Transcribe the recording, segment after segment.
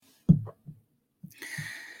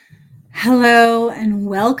Hello, and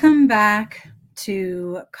welcome back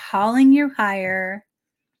to Calling You Higher.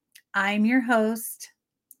 I'm your host,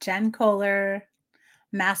 Jen Kohler,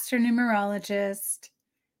 Master Numerologist,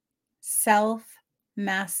 Self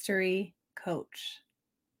Mastery Coach.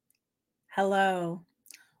 Hello,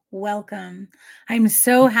 welcome. I'm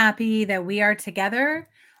so happy that we are together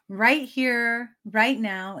right here, right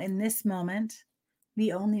now, in this moment,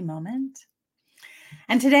 the only moment.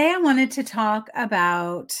 And today I wanted to talk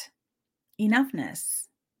about enoughness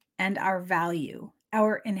and our value,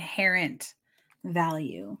 our inherent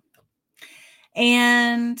value.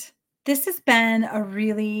 And this has been a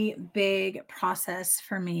really big process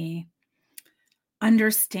for me,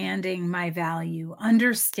 understanding my value,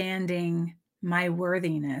 understanding my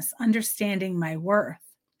worthiness, understanding my worth.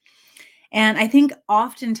 And I think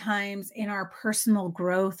oftentimes in our personal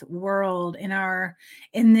growth world,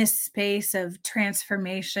 in this space of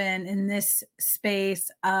transformation, in this space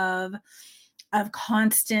of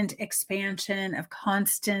constant expansion, of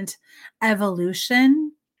constant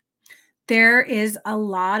evolution, there is a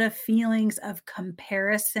lot of feelings of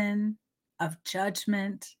comparison, of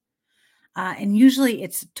judgment, and usually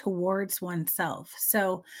it's towards oneself.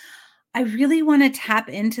 So I really want to tap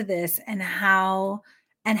into this and how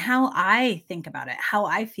I think about it, how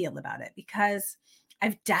I feel about it, because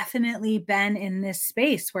I've definitely been in this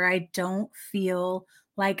space where I don't feel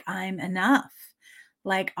like I'm enough.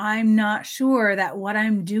 Like I'm not sure that what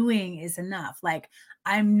I'm doing is enough. Like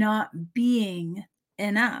I'm not being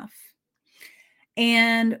enough.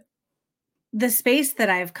 And the space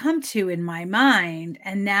that I've come to in my mind,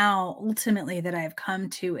 and now ultimately that I've come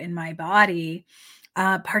to in my body,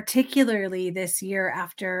 particularly this year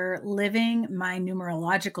after living my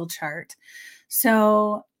numerological chart.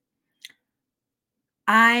 So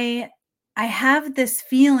I I have this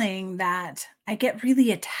feeling that I get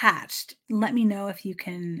really attached. Let me know if you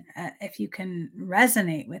can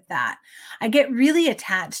resonate with that. I get really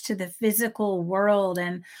attached to the physical world,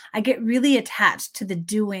 and I get really attached to the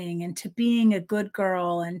doing and to being a good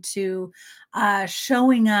girl and to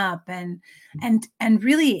showing up and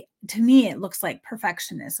really, to me, it looks like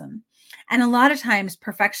perfectionism. And a lot of times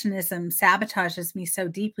perfectionism sabotages me so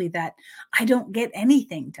deeply that I don't get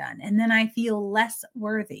anything done. And then I feel less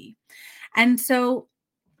worthy. And so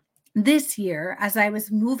this year, as I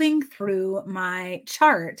was moving through my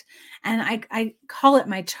chart, and I call it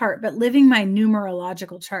my chart, but living my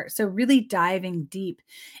numerological chart. So really diving deep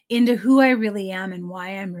into who I really am and why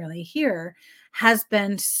I'm really here has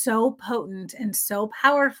been so potent and so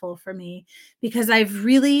powerful for me because I've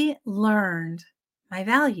really learned my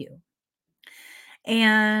value.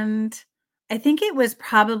 And I think it was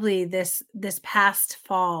probably this past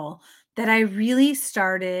fall that I really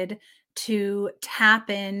started to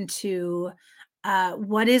tap into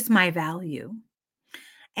what is my value.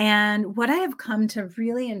 And what I have come to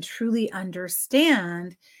really and truly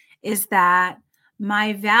understand is that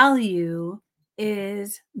my value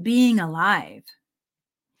is being alive.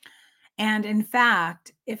 And in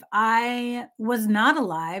fact, if I was not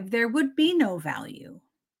alive, there would be no value.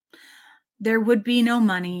 There would be no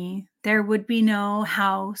money, there would be no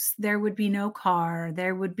house, there would be no car,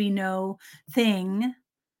 there would be no thing,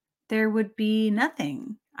 there would be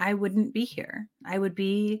nothing. I wouldn't be here. I would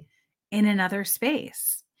be in another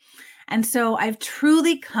space. And so I've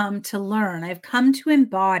truly come to learn, I've come to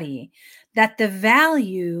embody that the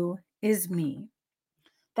value is me,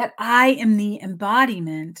 that I am the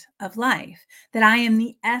embodiment of life, that I am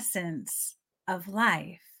the essence of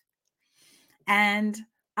life. And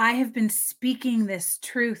I have been speaking this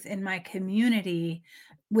truth in my community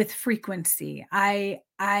with frequency. I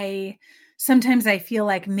sometimes I feel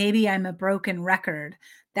like maybe I'm a broken record,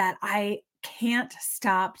 that I can't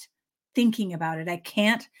stop thinking about it. I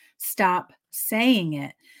can't stop saying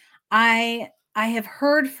it. I have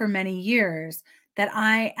heard for many years that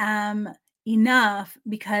I am enough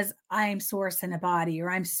because I'm source in a body, or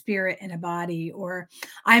I'm spirit in a body, or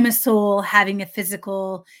I'm a soul having a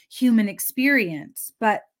physical human experience.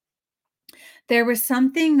 But there was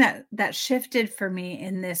something that shifted for me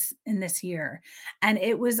in this year, and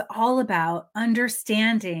it was all about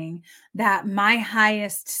understanding that my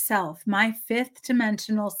highest self, my fifth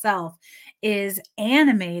dimensional self, is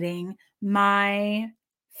animating my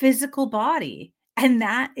physical body, and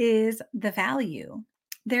that is the value.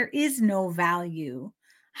 There is no value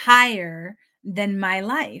higher than my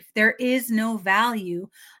life. There is no value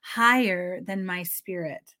higher than my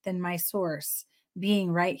spirit, than my source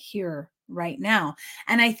being right here right now.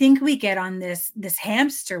 And I think we get on this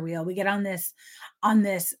hamster wheel. We get on this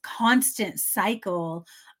constant cycle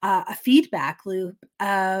a feedback loop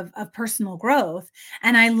of personal growth.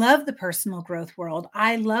 And I love the personal growth world.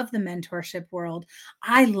 I love the mentorship world.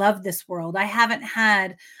 I love this world. I haven't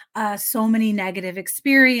had so many negative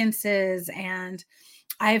experiences, and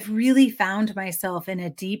I've really found myself in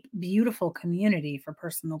a deep, beautiful community for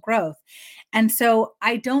personal growth. And so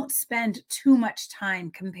I don't spend too much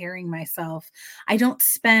time comparing myself. I don't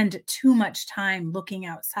spend too much time looking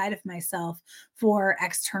outside of myself for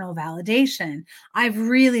external validation. I've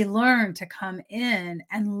really learned to come in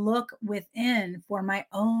and look within for my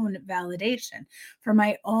own validation, for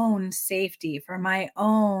my own safety, for my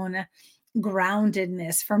own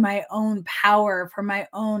groundedness, for my own power, for my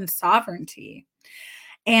own sovereignty.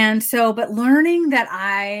 And so, but learning that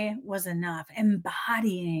I was enough,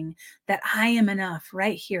 embodying that I am enough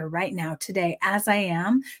right here, right now, today, as I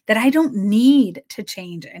am, that I don't need to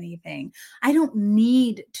change anything. I don't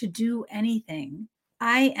need to do anything.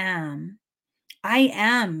 I am. I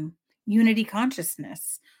am unity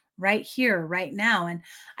consciousness right here, right now. And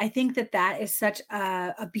I think that that is such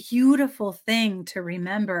a beautiful thing to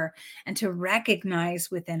remember and to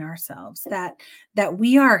recognize within ourselves, that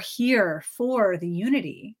we are here for the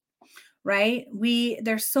unity, right?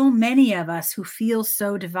 There's so many of us who feel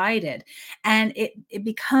so divided, and it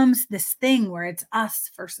becomes this thing where it's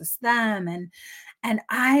us versus them. And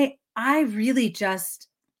I really just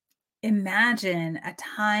imagine a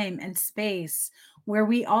time and space where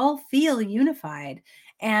we all feel unified.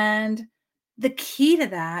 And the key to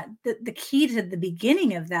that, the key to the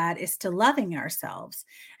beginning of that, is to loving ourselves.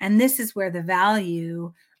 And this is where the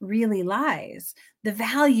value really lies. The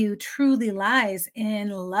value truly lies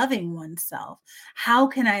in loving oneself. How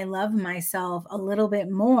can I love myself a little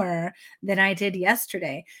bit more than I did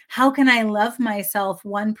yesterday? How can I love myself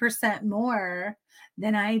 1% more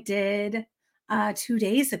than I did 2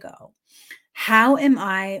 days ago? How am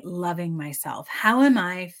I loving myself? How am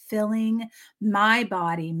I filling my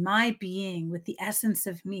body, my being with the essence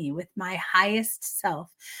of me, with my highest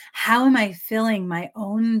self? How am I filling my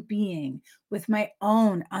own being with my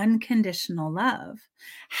own unconditional love?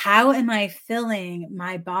 How am I filling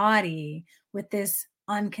my body with this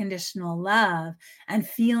unconditional love and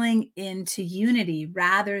feeling into unity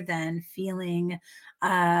rather than feeling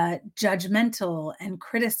judgmental and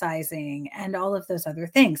criticizing and all of those other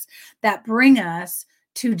things that bring us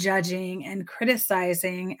to judging and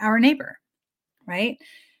criticizing our neighbor, right?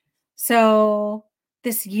 So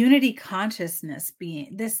this unity consciousness,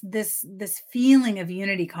 being this feeling of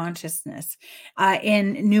unity consciousness,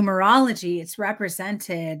 in numerology, it's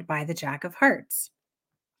represented by the Jack of Hearts.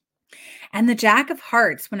 And the Jack of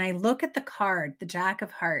Hearts, when I look at the card, the Jack of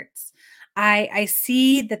Hearts, I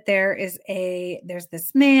see that there's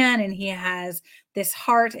this man, and he has this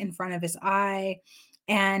heart in front of his eye,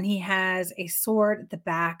 and he has a sword at the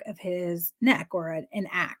back of his neck, or an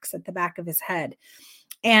axe at the back of his head.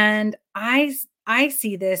 And I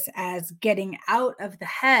see this as getting out of the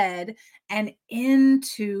head and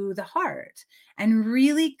into the heart, and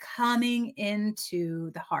really coming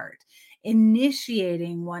into the heart,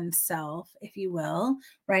 initiating oneself, if you will,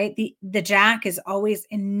 right? The Jack is always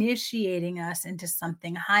initiating us into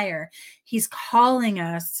something higher. He's calling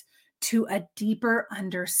us to a deeper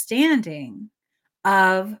understanding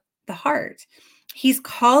of the heart. He's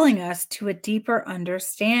calling us to a deeper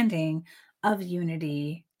understanding of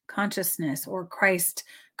unity consciousness, or Christ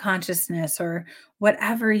consciousness, or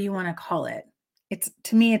whatever you want to call it. It's,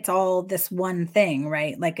 to me, it's all this one thing,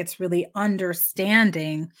 right? Like, it's really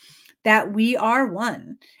understanding that we are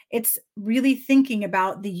one. It's really thinking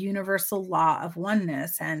about the universal law of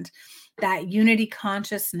oneness, and that unity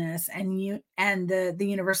consciousness and the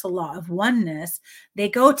universal law of oneness, they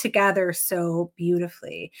go together so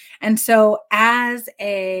beautifully. And so, as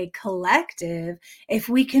a collective, if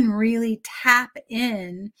we can really tap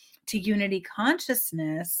in to unity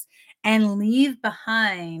consciousness and leave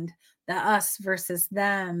behind the us versus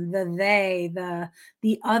them, the they,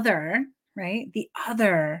 the other, right? The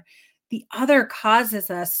other causes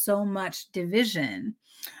us so much division,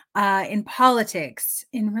 in politics,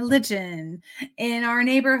 in religion, in our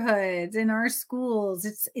neighborhoods, in our schools.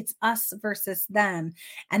 It's us versus them,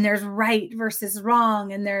 and there's right versus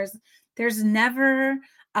wrong, and there's never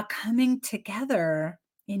a coming together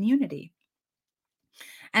in unity.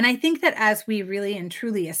 And I think that as we really and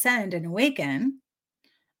truly ascend and awaken,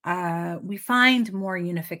 we find more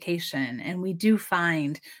unification, and we do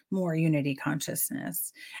find more unity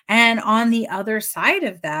consciousness. And on the other side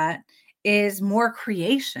of that is more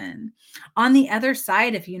creation. On the other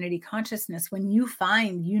side of unity consciousness, when you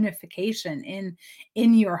find unification in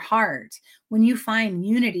your heart, when you find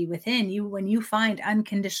unity within you, when you find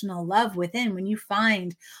unconditional love within, when you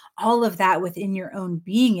find all of that within your own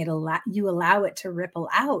being, you allow it to ripple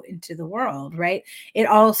out into the world, right? It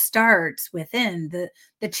all starts within.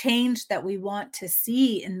 The change that we want to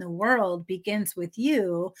see in the world begins with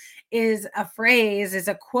you is a phrase, is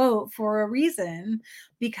a quote for a reason,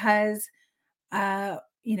 because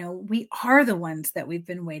we are the ones that we've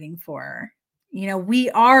been waiting for. We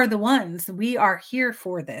are the ones. We are here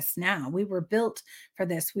for this now. We were built for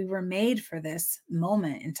this. We were made for this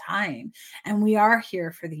moment in time, and we are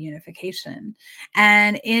here for the unification.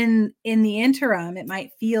 And in the interim, it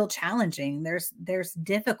might feel challenging. There's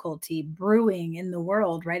difficulty brewing in the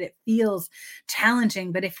world, right? It feels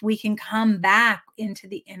challenging, but if we can come back into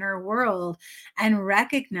the inner world and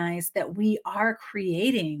recognize that we are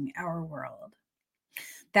creating our world,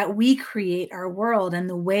 that we create our world, and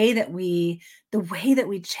the way that we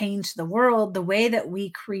change the world, the way that we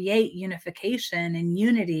create unification and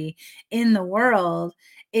unity in the world,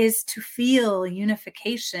 is to feel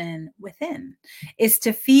unification within, is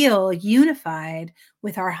to feel unified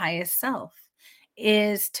with our highest self,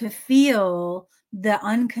 is to feel the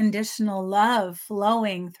unconditional love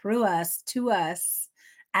flowing through us, to us,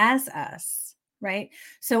 as us, right?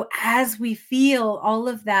 So as we feel all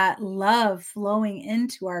of that love flowing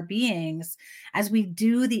into our beings, as we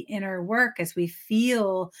do the inner work, as we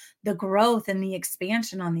feel the growth and the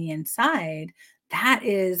expansion on the inside, that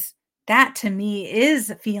to me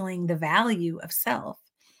is feeling the value of self.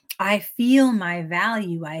 I feel my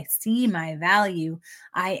value. I see my value.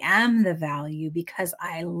 I am the value because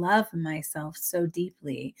I love myself so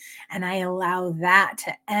deeply. And I allow that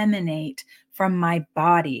to emanate from my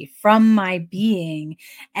body, from my being.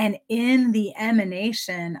 And in the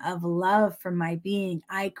emanation of love from my being,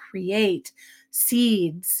 I create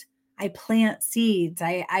seeds. I plant seeds.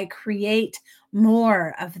 I create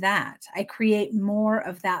more of that. I create more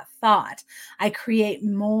of that thought. I create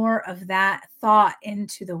more of that thought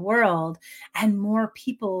into the world, and more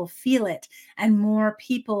people feel it, and more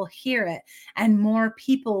people hear it, and more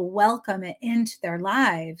people welcome it into their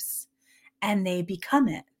lives, and they become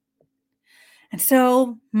it. And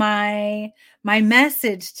so my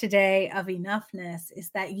message today of enoughness is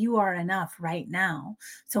that you are enough right now.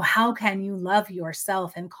 So how can you love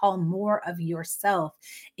yourself and call more of yourself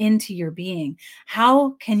into your being?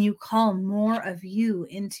 How can you call more of you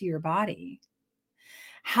into your body?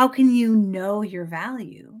 How can you know your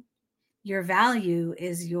value? Your value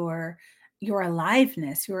is your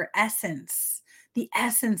aliveness, your essence. The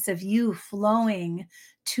essence of you flowing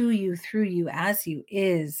to you, through you, as you,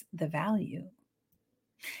 is the value.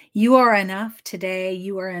 You are enough today.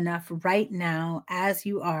 You are enough right now as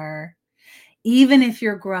you are. Even if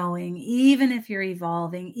you're growing, even if you're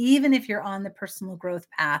evolving, even if you're on the personal growth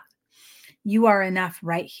path, you are enough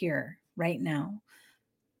right here, right now.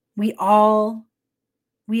 We are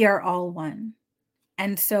all one.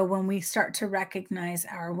 And so when we start to recognize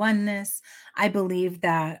our oneness, I believe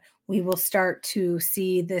that we will start to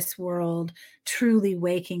see this world truly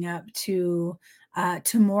waking up to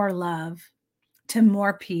more love, to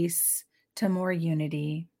more peace, to more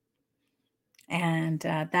unity. And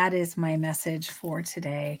that is my message for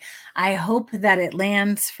today. I hope that it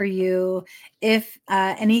lands for you. If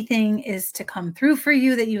anything is to come through for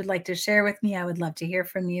you that you would like to share with me, I would love to hear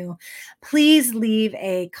from you. Please leave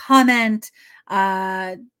a comment,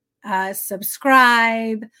 uh,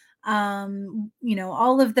 subscribe.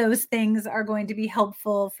 All of those things are going to be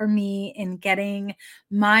helpful for me in getting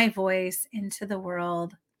my voice into the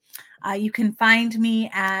world. You can find me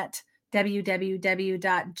at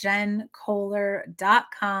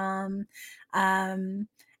www.jenkohler.com.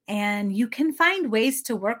 And you can find ways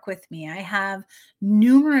to work with me. I have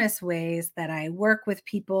numerous ways that I work with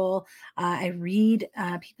people. I read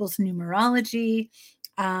people's numerology.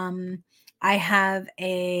 I have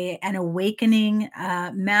an awakening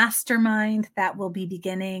mastermind that will be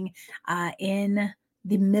beginning in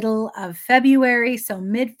the middle of February. So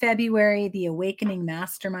mid-February, the Awakening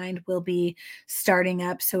Mastermind will be starting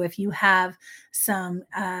up. So if you have some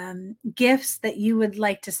gifts that you would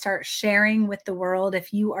like to start sharing with the world,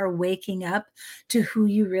 if you are waking up to who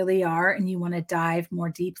you really are and you want to dive more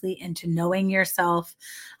deeply into knowing yourself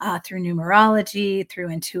through numerology, through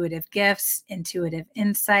intuitive gifts, intuitive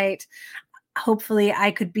insight, hopefully I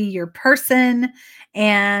could be your person.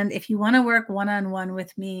 And if you want to work one-on-one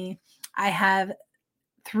with me, I have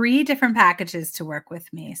 3 different packages to work with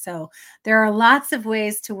me. So there are lots of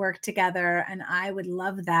ways to work together, and I would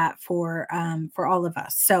love that for all of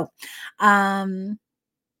us. So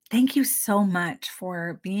Thank you so much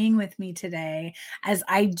for being with me today as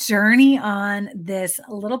I journey on this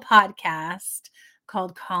little podcast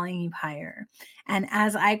called Calling You Higher. And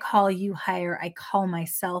as I call you higher, I call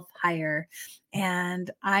myself higher.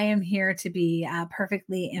 And I am here to be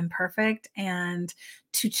perfectly imperfect and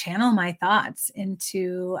to channel my thoughts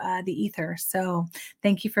into the ether. So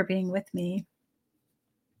thank you for being with me.